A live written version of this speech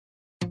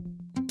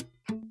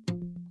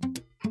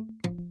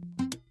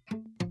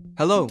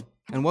Hello,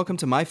 and welcome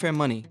to My Fair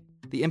Money,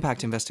 the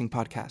impact investing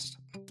podcast.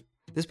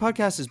 This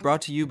podcast is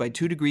brought to you by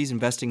 2 Degrees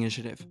Investing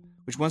Initiative,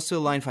 which wants to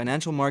align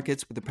financial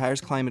markets with the Paris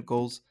Climate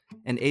Goals,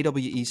 and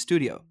AWE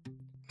Studio.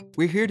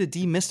 We're here to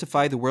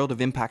demystify the world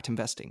of impact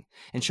investing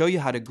and show you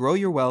how to grow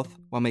your wealth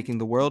while making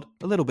the world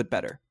a little bit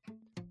better.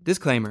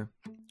 Disclaimer: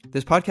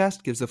 this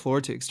podcast gives the floor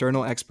to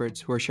external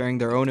experts who are sharing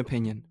their own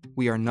opinion.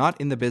 We are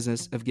not in the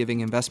business of giving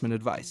investment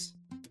advice.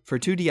 For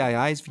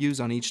 2DII's views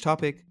on each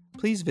topic,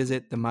 please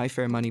visit the My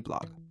Fair Money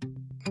blog.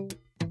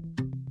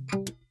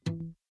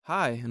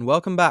 Hi, and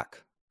welcome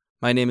back.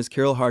 My name is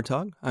Kirill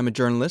Hartog. I'm a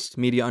journalist,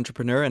 media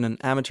entrepreneur, and an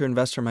amateur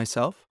investor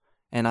myself,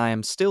 and I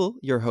am still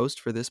your host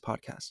for this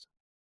podcast.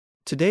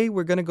 Today,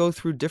 we're going to go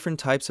through different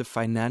types of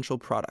financial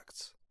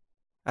products.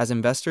 As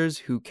investors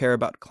who care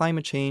about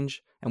climate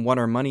change and want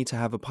our money to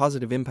have a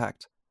positive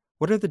impact,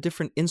 what are the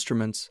different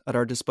instruments at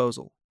our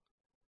disposal?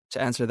 To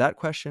answer that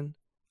question,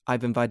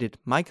 I've invited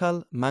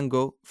Michael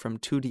Mango from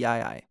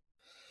 2DII.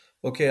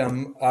 Okay,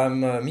 I'm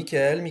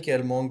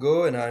Michael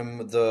Mango, and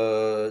I'm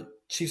the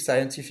Chief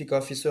Scientific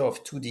Officer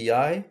of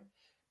 2DI,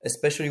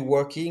 especially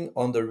working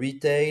on the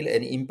retail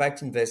and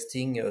impact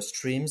investing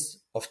streams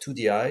of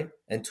 2DI.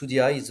 And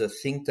 2DI is a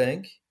think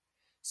tank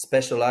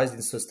specialized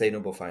in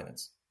sustainable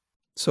finance.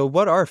 So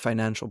what are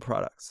financial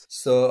products?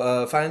 So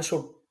a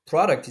financial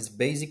product is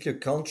basically a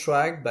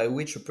contract by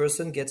which a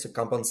person gets a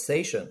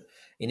compensation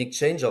in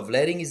exchange of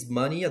letting his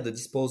money at the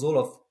disposal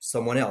of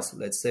someone else,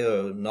 let's say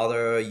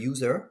another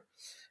user,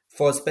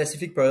 for a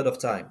specific period of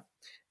time.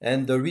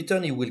 And the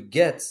return he will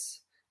get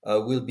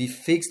will be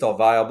fixed or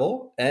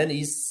variable and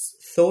is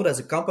thought as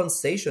a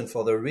compensation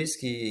for the risk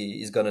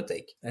he is going to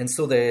take. And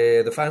so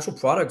the financial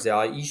products, they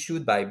are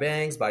issued by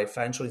banks, by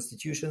financial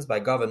institutions, by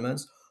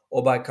governments,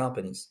 or by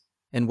companies.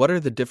 And what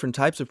are the different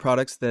types of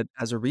products that,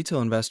 as a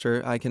retail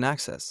investor, I can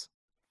access?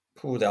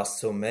 There are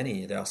so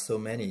many. To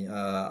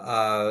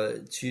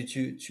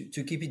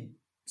keep it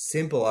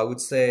simple, I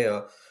would say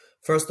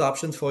first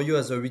option for you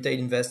as a retail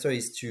investor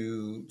is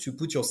to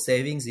put your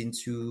savings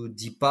into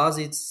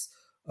deposits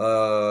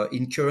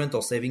in current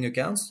or saving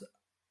accounts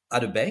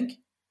at a bank.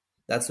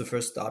 That's the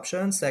first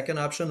option. Second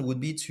option would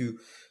be to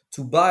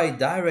buy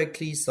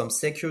directly some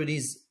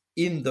securities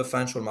in the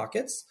financial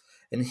markets.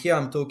 And here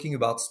I'm talking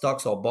about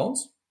stocks or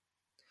bonds.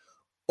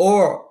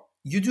 Or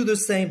you do the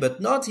same, but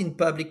not in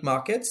public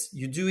markets.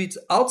 You do it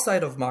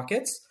outside of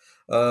markets.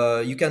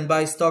 You can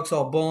buy stocks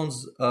or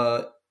bonds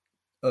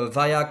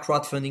via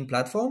crowdfunding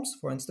platforms,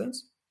 for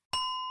instance.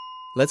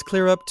 Let's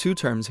clear up 2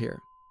 terms here: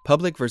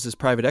 public versus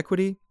private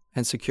equity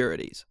and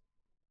securities.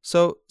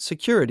 So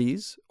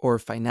securities, or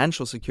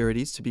financial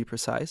securities to be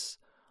precise,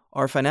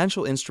 are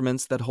financial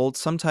instruments that hold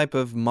some type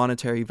of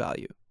monetary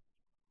value.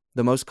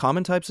 The most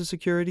common types of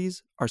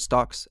securities are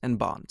stocks and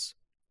bonds.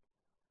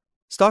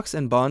 Stocks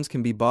and bonds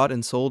can be bought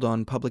and sold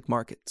on public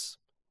markets.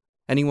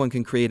 Anyone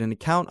can create an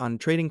account on a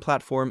trading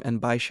platform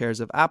and buy shares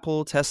of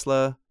Apple,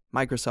 Tesla,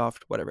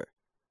 Microsoft, whatever.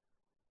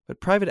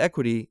 But private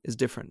equity is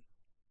different.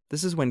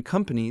 This is when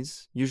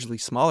companies, usually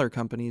smaller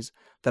companies,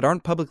 that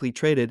aren't publicly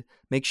traded,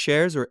 make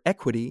shares or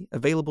equity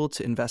available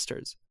to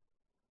investors.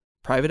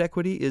 Private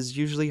equity is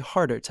usually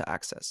harder to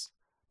access.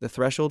 The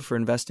threshold for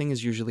investing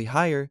is usually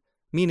higher,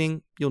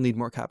 meaning you'll need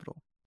more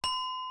capital.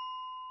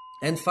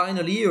 And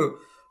finally,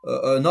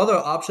 another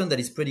option that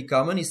is pretty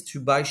common is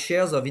to buy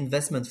shares of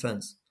investment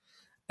funds.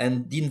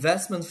 And the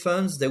investment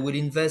funds, they will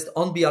invest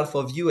on behalf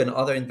of you and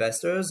other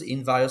investors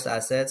in various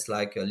assets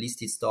like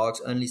listed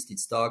stocks,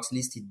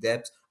 listed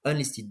debt,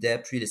 unlisted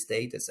debt, real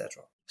estate,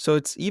 etc. So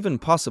it's even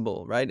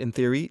possible, right, in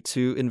theory,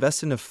 to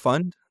invest in a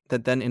fund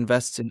that then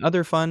invests in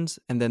other funds,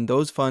 and then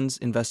those funds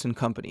invest in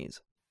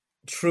companies.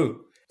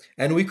 True.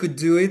 And we could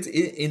do it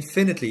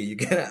infinitely. You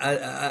can,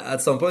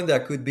 at some point,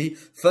 there could be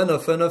fund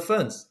of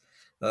funds.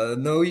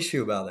 No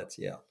issue about it,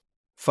 yeah.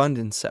 Fund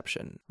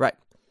inception, right.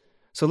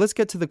 So let's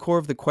get to the core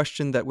of the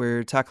question that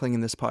we're tackling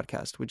in this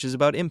podcast, which is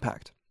about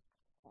impact.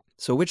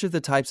 So which of the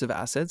types of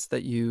assets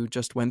that you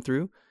just went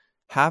through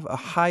have a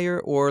higher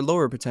or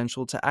lower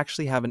potential to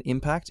actually have an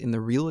impact in the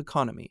real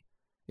economy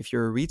if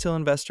you're a retail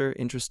investor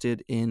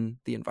interested in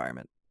the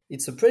environment?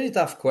 It's a pretty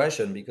tough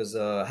question because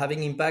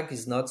having impact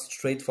is not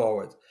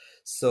straightforward.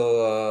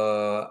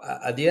 So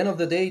at the end of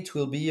the day, it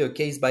will be a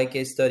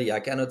case-by-case study.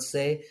 I cannot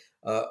say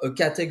a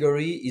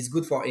category is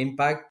good for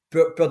impact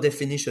per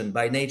definition,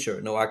 by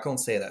nature. No, I can't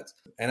say that.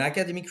 And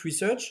academic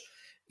research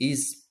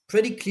is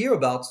pretty clear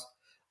about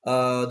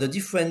the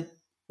different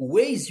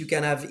ways you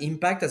can have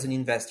impact as an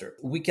investor.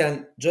 We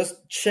can just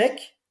check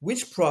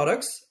which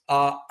products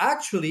are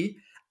actually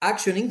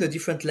actioning the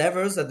different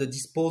levers at the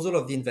disposal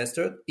of the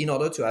investor in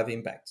order to have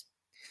impact.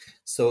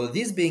 So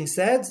this being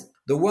said,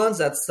 the ones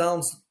that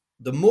sounds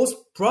the most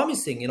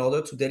promising in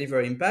order to deliver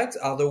impact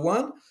are the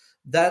ones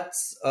that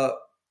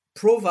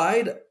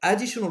provide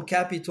additional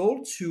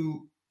capital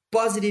to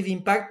positive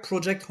impact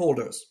project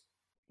holders.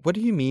 What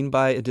do you mean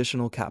by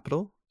additional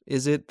capital?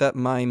 Is it that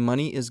my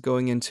money is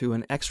going into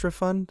an extra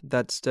fund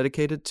that's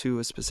dedicated to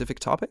a specific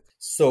topic?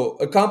 So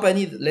a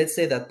company, let's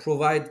say, that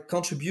provide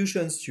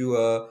contributions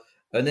to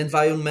an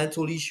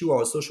environmental issue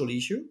or a social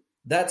issue,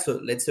 That's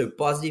let's say a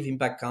positive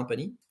impact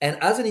company. And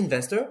as an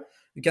investor,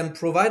 you can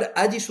provide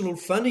additional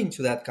funding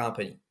to that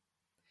company.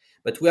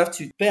 But we have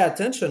to pay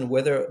attention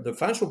whether the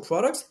financial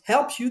products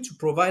help you to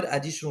provide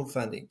additional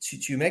funding.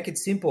 To make it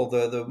simple,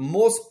 the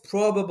most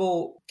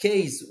probable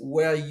case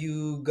where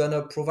you're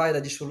gonna provide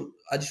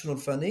additional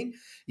funding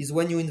is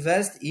when you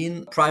invest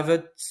in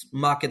private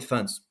market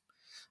funds.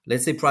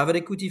 Let's say private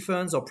equity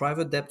funds or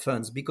private debt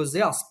funds, because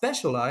they are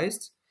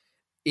specialized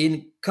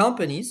in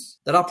companies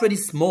that are pretty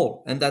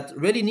small and that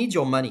really need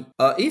your money.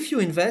 If you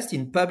invest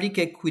in public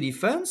equity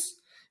funds,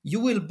 you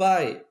will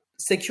buy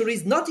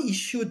securities not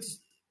issued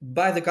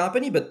by the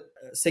company, but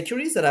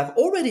securities that have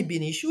already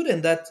been issued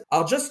and that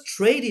are just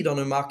traded on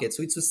a market.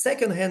 So it's a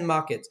second-hand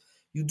market.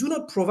 You do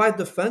not provide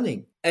the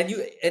funding. And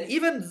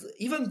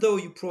even though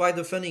you provide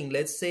the funding,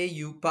 let's say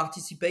you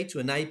participate to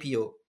an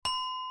IPO.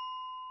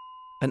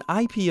 An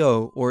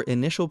IPO, or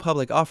initial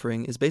public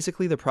offering, is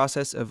basically the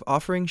process of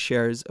offering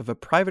shares of a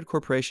private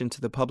corporation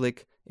to the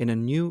public in a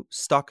new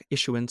stock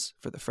issuance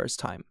for the first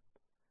time.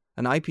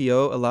 An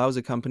IPO allows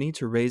a company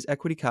to raise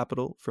equity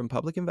capital from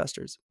public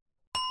investors.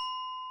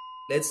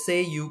 Let's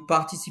say you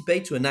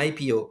participate to an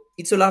IPO.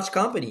 It's a large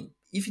company.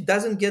 If it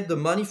doesn't get the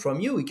money from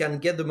you, it can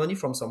get the money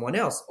from someone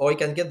else, or it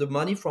can get the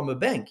money from a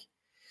bank,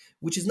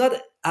 which is not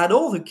at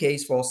all the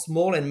case for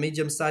small and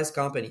medium-sized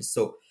companies.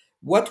 So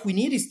what we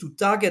need is to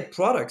target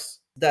products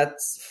that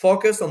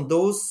focus on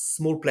those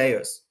small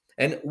players.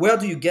 And where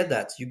do you get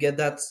that? You get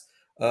that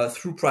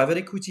through private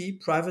equity,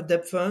 private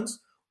debt funds,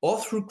 or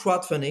through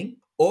crowdfunding,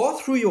 or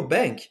through your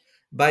bank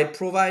by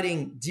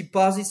providing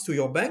deposits to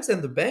your banks,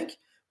 and the bank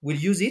will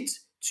use it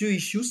to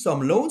issue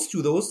some loans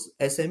to those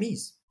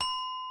SMEs.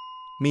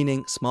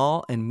 Meaning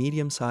small and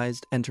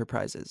medium-sized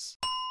enterprises.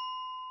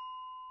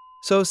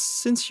 So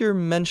since you're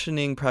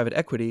mentioning private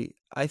equity,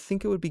 I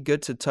think it would be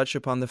good to touch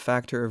upon the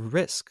factor of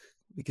risk,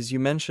 because you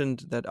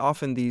mentioned that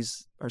often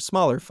these are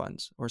smaller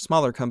funds or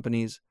smaller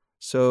companies.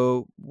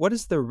 So what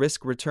is the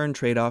risk-return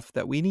trade-off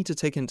that we need to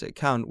take into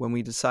account when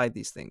we decide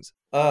these things?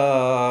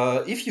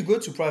 If you go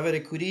to private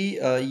equity,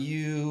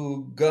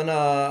 you're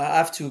gonna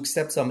have to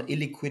accept some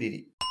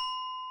illiquidity.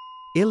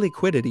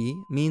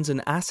 Illiquidity means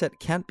an asset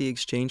can't be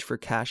exchanged for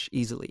cash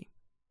easily.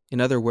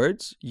 In other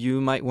words,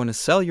 you might want to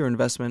sell your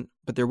investment,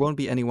 but there won't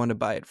be anyone to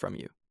buy it from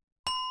you.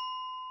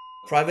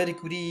 Private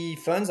equity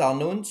funds are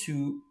known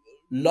to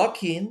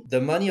lock in the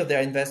money of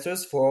their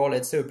investors for,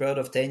 let's say, a period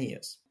of 10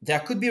 years. There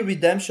could be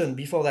redemption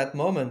before that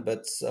moment,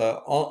 but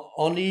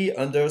only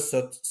under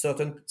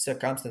certain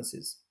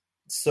circumstances.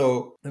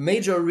 So a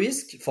major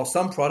risk for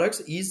some products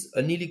is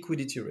an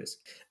illiquidity risk.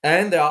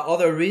 And there are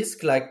other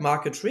risks like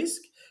market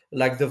risk,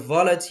 like the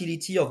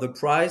volatility of the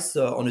price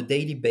on a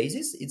daily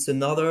basis. It's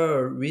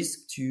another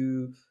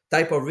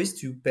type of risk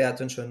to pay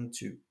attention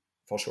to,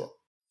 for sure.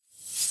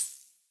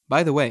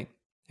 By the way,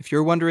 if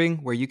you're wondering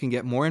where you can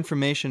get more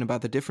information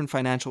about the different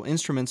financial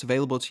instruments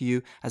available to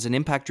you as an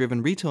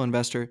impact-driven retail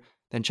investor,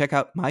 then check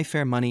out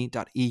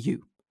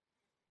myfairmoney.eu.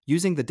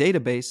 Using the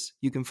database,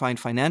 you can find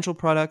financial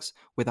products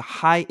with a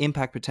high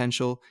impact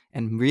potential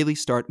and really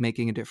start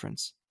making a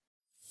difference.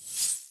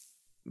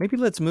 Maybe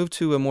let's move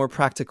to a more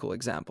practical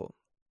example.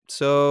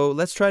 So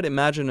let's try to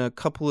imagine a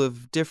couple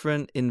of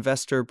different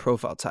investor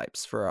profile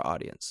types for our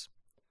audience.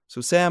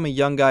 So say I'm a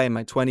young guy in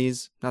my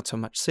 20s, not so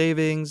much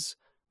savings,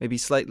 maybe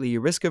slightly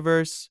risk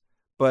averse,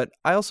 but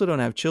I also don't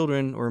have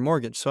children or a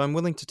mortgage, so I'm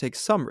willing to take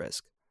some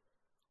risk.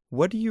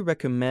 What do you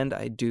recommend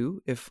I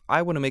do if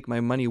I want to make my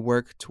money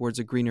work towards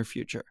a greener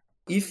future?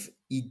 If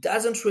he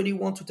doesn't really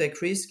want to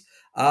take risk,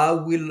 I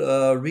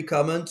will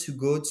recommend to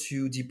go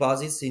to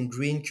deposits in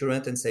green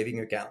current and saving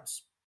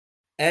accounts.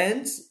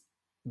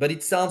 But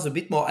it sounds a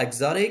bit more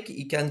exotic.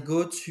 You can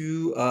go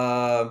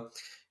to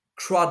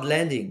crowd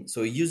lending.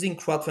 So using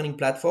crowdfunding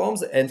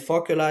platforms and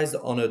focalize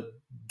on a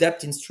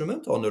debt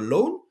instrument, on a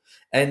loan.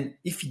 And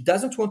if he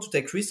doesn't want to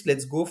take risk,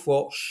 let's go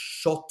for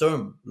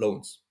short-term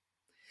loans.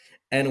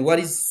 And what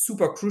is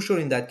super crucial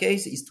in that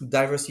case is to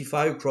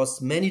diversify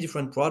across many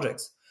different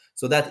projects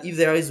so that if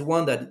there is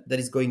one that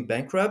is going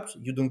bankrupt,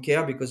 you don't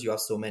care because you have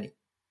so many.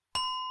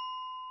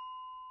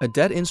 A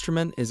debt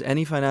instrument is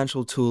any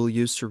financial tool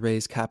used to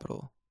raise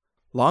capital.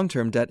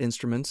 Long-term debt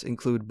instruments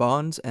include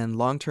bonds and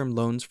long-term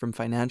loans from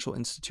financial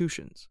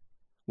institutions,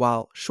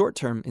 while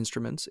short-term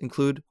instruments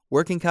include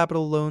working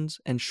capital loans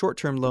and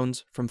short-term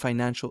loans from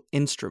financial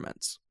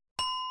instruments.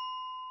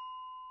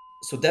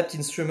 So debt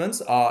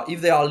instruments are,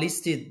 if they are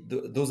listed,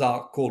 those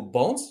are called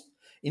bonds.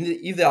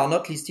 If they are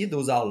not listed,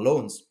 those are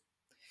loans.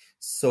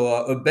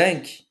 So a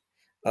bank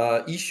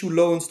issue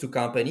loans to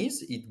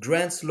companies, it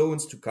grants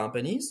loans to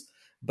companies,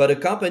 but a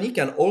company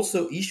can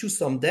also issue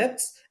some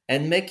debts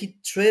and make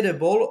it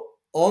tradable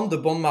on the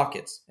bond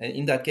market. And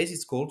in that case,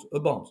 it's called a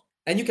bond.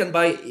 And you can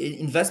buy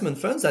investment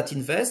funds that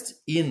invest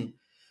in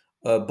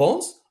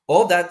bonds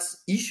or that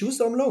issue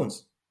some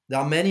loans. There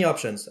are many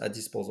options at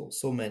disposal,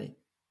 so many.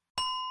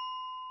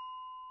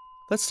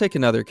 Let's take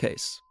another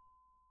case.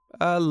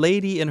 A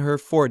lady in her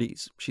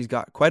 40s. She's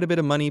got quite a bit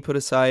of money put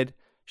aside.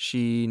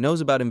 She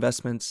knows about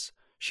investments.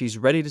 She's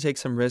ready to take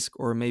some risk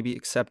or maybe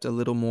accept a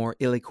little more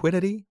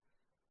illiquidity.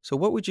 So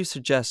what would you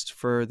suggest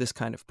for this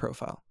kind of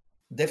profile?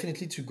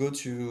 Definitely to go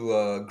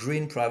to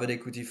green private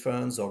equity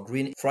funds or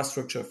green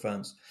infrastructure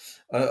funds.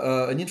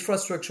 An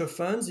infrastructure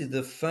fund is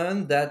the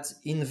fund that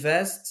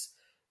invests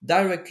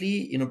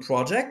directly in a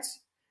project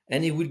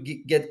and it will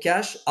get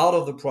cash out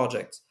of the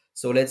project.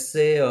 So let's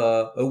say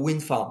a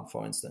wind farm,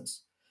 for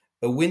instance.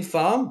 A wind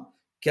farm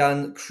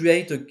can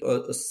create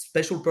a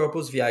special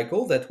purpose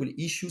vehicle that will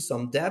issue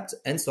some debt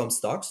and some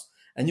stocks,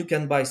 and you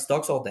can buy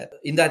stocks or debt.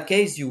 In that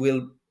case, you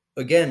will,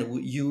 again,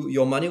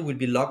 your money will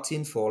be locked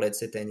in for, let's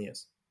say, 10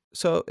 years.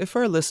 So, if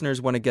our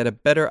listeners want to get a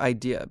better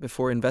idea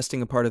before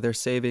investing a part of their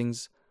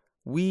savings,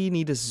 we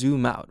need to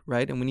zoom out,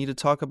 right? And we need to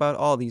talk about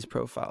all these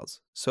profiles.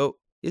 So,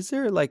 is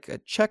there like a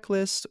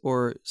checklist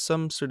or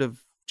some sort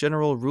of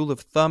general rule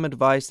of thumb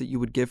advice that you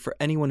would give for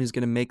anyone who's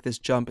going to make this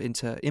jump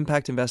into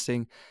impact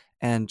investing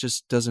and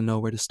just doesn't know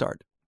where to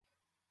start?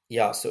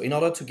 Yeah, so in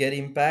order to get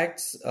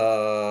impact,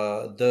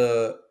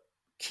 the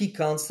key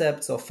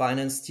concepts of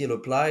finance still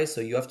apply.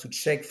 So you have to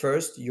check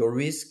first your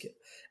risk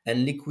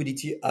and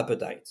liquidity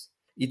appetite.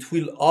 It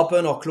will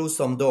open or close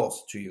some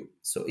doors to you.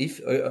 So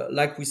if,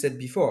 like we said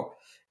before,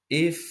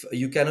 if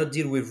you cannot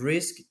deal with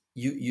risk,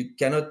 you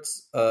cannot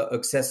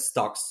access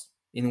stocks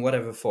in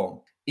whatever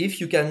form.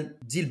 If you can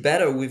deal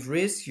better with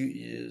risk,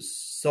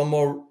 some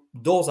more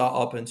doors are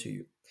open to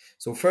you.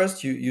 So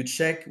first, you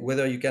check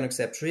whether you can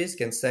accept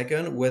risk, and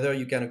second, whether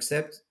you can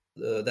accept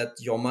that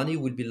your money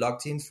will be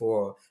locked in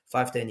for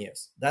 5-10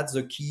 years. That's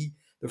the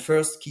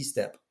first key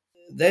step.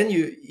 Then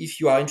if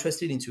you are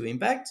interested into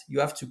impact, you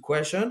have to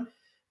question,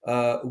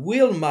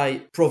 will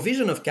my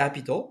provision of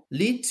capital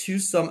lead to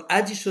some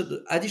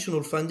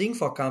additional funding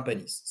for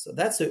companies? So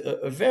that's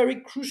a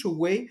very crucial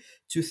way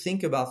to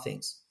think about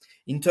things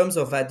in terms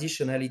of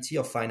additionality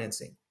of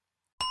financing.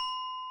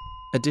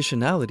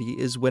 Additionality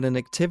is when an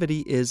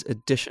activity is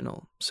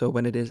additional, so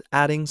when it is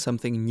adding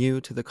something new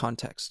to the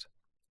context.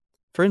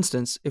 For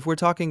instance, if we're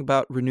talking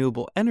about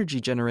renewable energy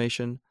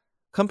generation,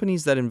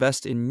 companies that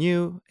invest in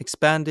new,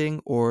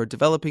 expanding, or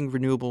developing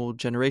renewable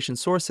generation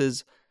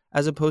sources,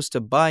 as opposed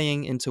to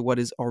buying into what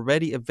is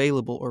already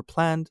available or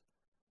planned,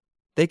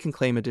 they can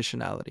claim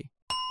additionality.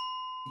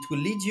 It will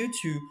lead you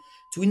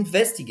to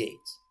investigate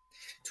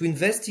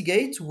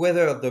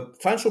whether the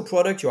financial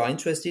product you are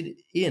interested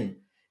in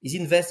is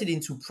invested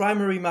into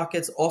primary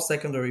markets or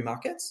secondary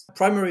markets.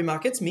 Primary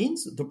markets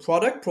means the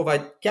product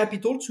provides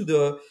capital to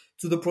the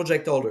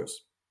project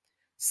holders.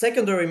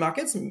 Secondary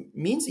markets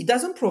means it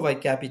doesn't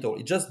provide capital.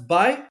 It just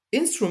buy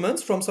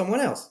instruments from someone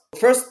else.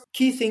 First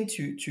key thing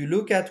to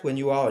look at when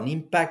you are an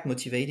impact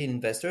motivated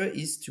investor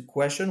is to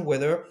question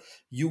whether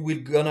you will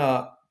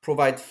gonna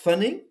provide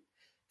funding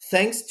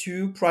thanks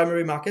to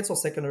primary markets or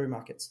secondary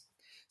markets.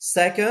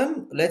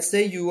 Second, let's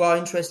say you are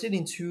interested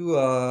into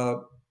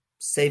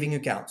saving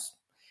accounts.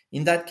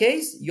 In that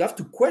case, you have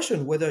to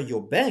question whether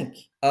your bank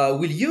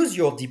will use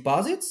your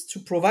deposits to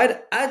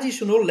provide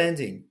additional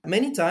lending.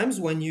 Many times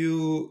when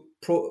you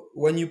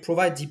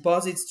provide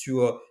deposits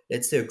to,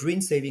 let's say, a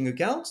green saving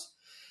account,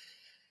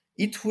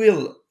 it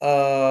will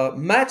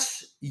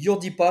match your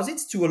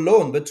deposits to a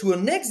loan, but to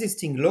an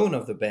existing loan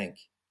of the bank.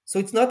 So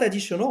it's not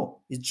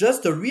additional. It's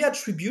just a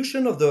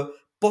reattribution of the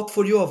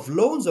portfolio of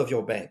loans of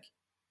your bank,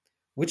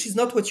 which is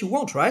not what you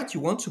want, right? You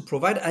want to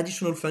provide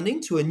additional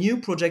funding to a new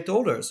project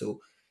holder.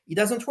 So it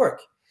doesn't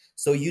work.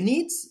 So you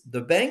need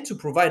the bank to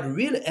provide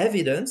real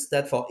evidence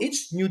that for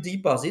each new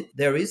deposit,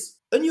 there is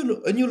a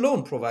new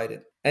loan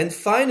provided. And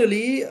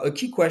finally, a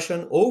key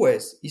question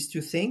always is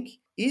to think,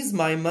 is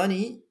my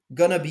money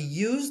gonna be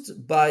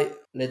used by,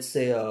 let's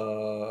say,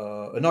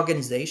 an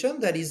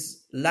organization that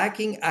is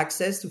lacking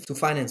access to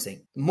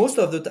financing? Most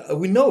of the time,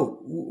 we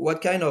know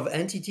what kind of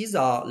entities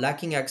are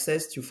lacking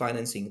access to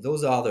financing.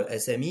 Those are the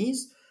SMEs,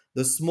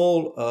 the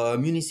small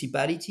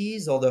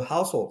municipalities, or the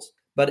households.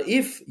 But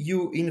if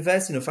you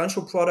invest in a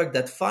financial product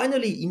that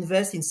finally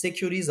invests in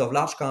securities of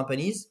large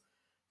companies,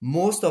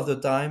 most of the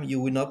time you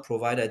will not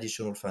provide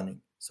additional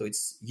funding. So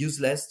it's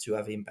useless to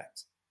have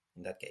impact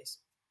in that case.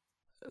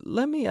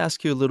 Let me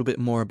ask you a little bit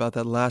more about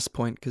that last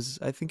point because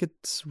I think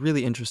it's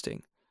really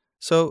interesting.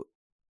 So,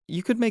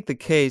 you could make the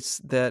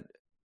case that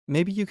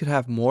maybe you could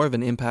have more of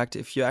an impact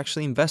if you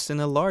actually invest in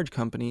a large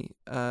company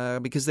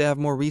because they have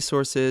more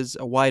resources,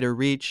 a wider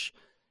reach,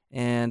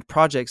 and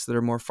projects that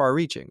are more far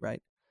reaching,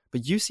 right?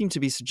 But you seem to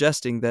be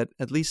suggesting that,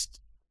 at least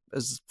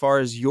as far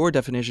as your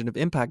definition of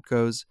impact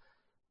goes,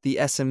 the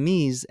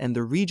SMEs and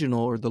the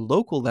regional or the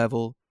local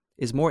level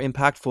is more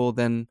impactful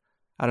than,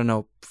 I don't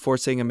know,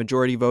 forcing a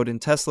majority vote in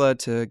Tesla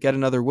to get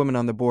another woman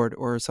on the board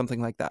or something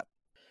like that.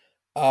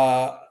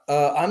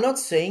 I'm not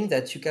saying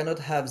that you cannot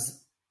have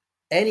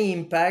any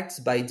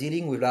impact by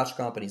dealing with large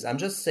companies. I'm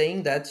just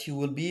saying that you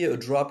will be a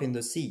drop in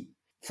the sea.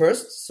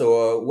 First,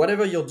 so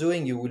whatever you're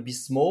doing, you will be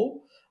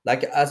small.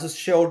 Like as a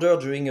shareholder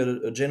during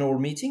a general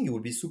meeting, you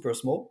will be super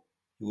small.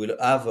 You will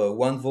have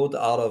one vote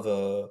out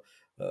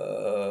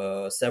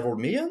of several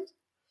million.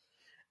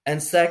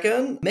 And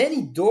second,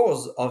 many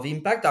doors of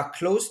impact are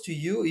closed to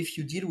you if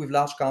you deal with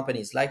large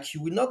companies. Like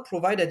you will not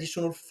provide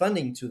additional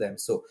funding to them.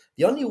 So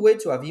the only way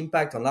to have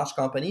impact on large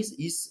companies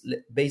is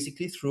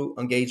basically through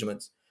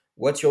engagement.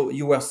 what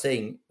you were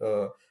saying,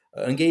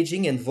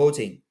 engaging and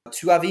voting.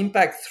 To have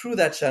impact through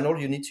that channel,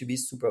 you need to be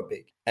super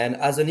big. And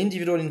as an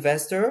individual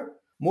investor,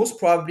 most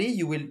probably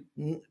you will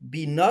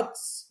be not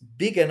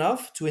big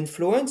enough to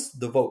influence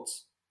the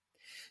votes.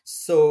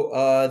 So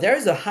there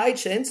is a high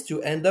chance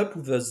to end up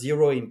with a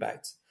zero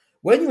impact.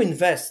 When you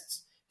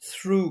invest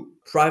through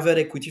private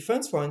equity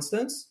funds, for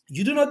instance,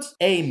 you do not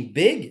aim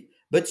big,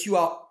 but you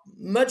are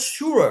much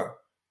surer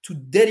to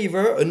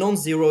deliver a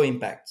non-zero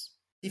impact.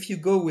 If you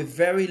go with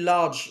very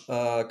large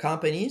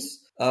companies,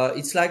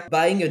 it's like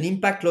buying an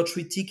impact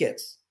lottery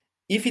ticket.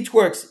 If it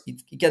works,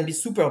 it can be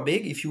super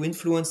big. If you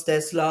influence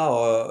Tesla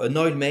or an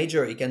oil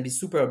major, it can be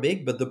super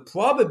big, but the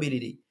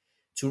probability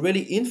to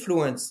really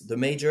influence the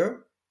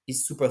major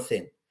is super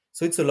thin.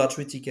 So it's a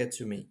lottery ticket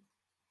to me.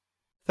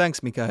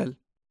 Thanks, Michael.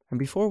 And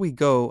before we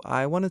go,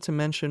 I wanted to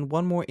mention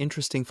one more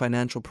interesting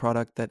financial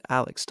product that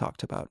Alex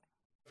talked about.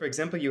 For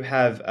example, you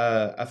have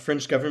a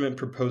French government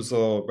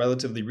proposal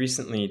relatively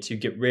recently to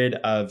get rid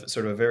of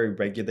sort of a very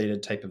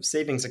regulated type of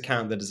savings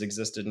account that has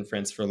existed in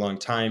France for a long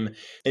time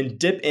and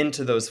dip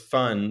into those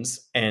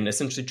funds and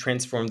essentially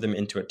transform them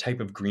into a type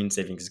of green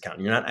savings account.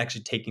 You're not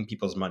actually taking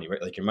people's money,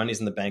 right? Like your money's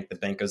in the bank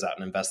goes out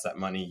and invests that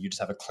money. You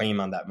just have a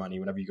claim on that money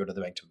whenever you go to the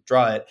bank to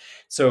withdraw it.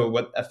 So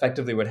what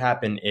effectively would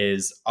happen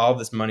is all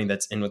this money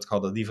that's in what's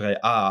called a livret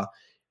A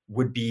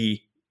would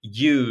be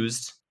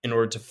used in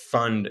order to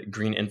fund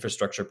green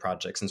infrastructure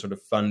projects and sort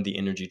of fund the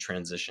energy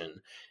transition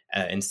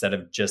instead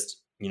of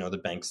just,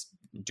 the banks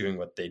doing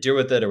what they do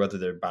with it or whether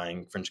they're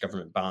buying French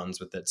government bonds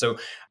with it. So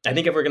I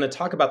think if we're going to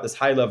talk about this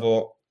high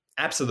level,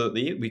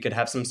 absolutely, we could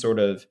have some sort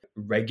of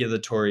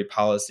regulatory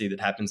policy that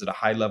happens at a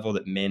high level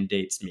that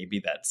mandates maybe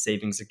that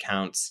savings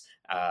accounts,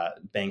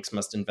 banks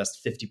must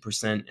invest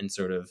 50% in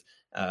sort of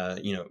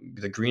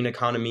the green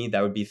economy.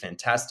 That would be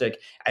fantastic.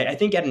 I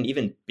think at an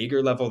even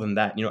bigger level than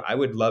that, I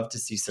would love to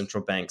see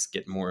central banks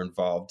get more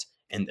involved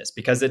in this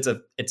because it's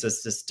a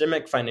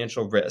systemic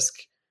financial risk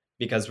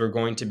because we're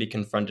going to be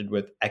confronted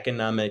with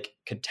economic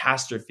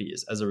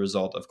catastrophes as a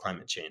result of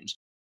climate change.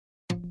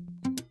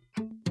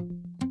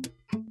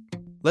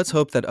 Let's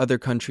hope that other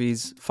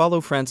countries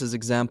follow France's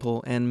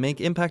example and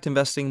make impact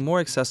investing more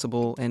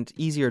accessible and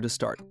easier to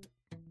start.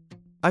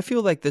 I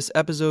feel like this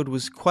episode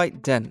was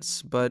quite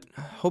dense, but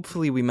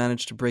hopefully we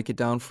managed to break it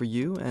down for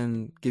you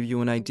and give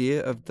you an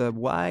idea of the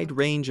wide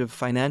range of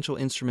financial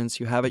instruments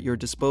you have at your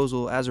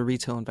disposal as a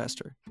retail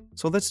investor.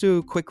 So let's do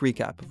a quick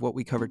recap of what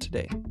we covered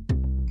today.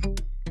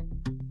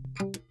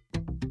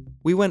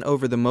 We went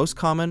over the most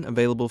common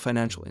available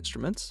financial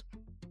instruments.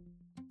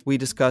 We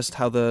discussed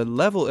how the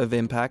level of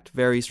impact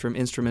varies from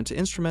instrument to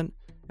instrument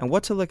and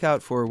what to look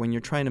out for when you're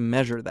trying to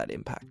measure that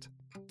impact.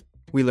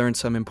 We learned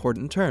some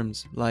important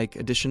terms like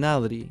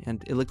additionality and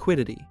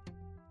illiquidity.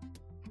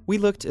 We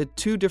looked at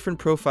 2 different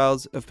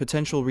profiles of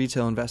potential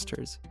retail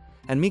investors,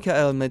 and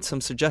Michael made some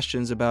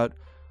suggestions about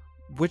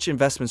which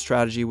investment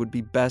strategy would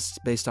be best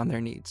based on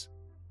their needs.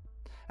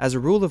 As a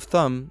rule of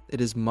thumb,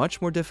 it is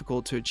much more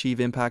difficult to achieve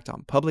impact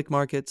on public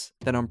markets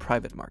than on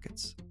private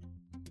markets.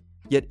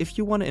 Yet if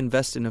you want to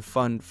invest in a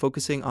fund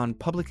focusing on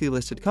publicly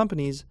listed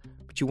companies,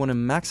 but you want to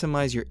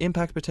maximize your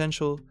impact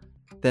potential,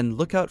 then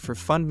look out for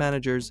fund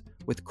managers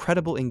with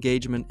credible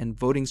engagement and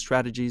voting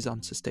strategies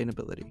on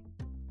sustainability.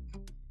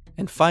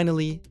 And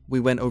finally, we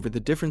went over the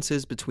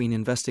differences between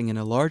investing in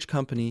a large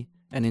company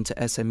and into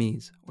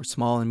SMEs, or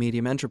small and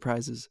medium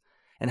enterprises,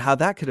 and how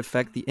that could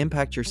affect the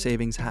impact your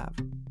savings have.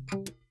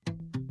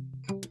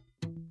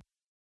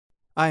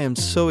 I am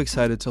so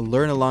excited to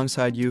learn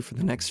alongside you for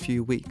the next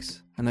few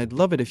weeks, and I'd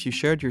love it if you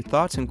shared your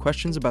thoughts and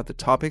questions about the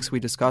topics we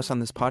discuss on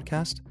this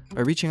podcast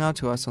by reaching out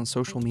to us on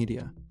social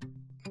media.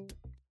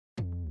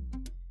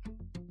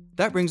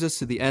 That brings us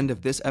to the end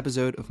of this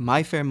episode of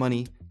My Fair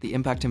Money, the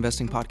Impact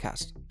Investing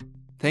Podcast.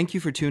 Thank you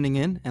for tuning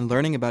in and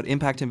learning about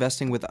impact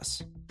investing with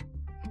us.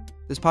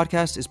 This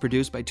podcast is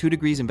produced by 2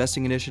 Degrees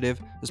Investing Initiative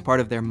as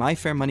part of their My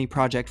Fair Money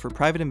project for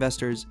private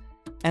investors,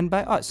 and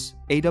by us,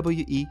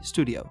 AWE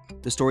Studio,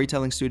 the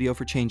storytelling studio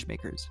for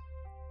changemakers.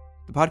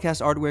 The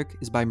podcast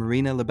artwork is by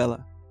Marina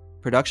Labella.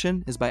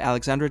 Production is by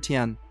Alexandra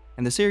Tian,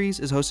 and the series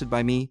is hosted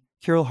by me,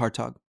 Kirill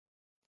Hartog.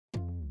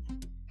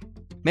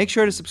 Make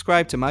sure to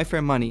subscribe to My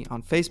Fair Money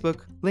on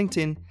Facebook,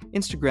 LinkedIn,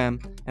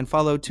 Instagram, and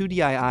follow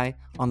 2DII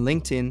on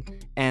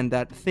LinkedIn and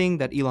that thing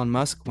that Elon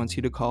Musk wants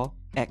you to call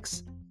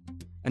X.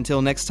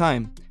 Until next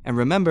time, and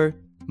remember,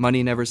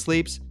 money never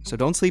sleeps, so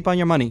don't sleep on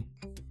your money.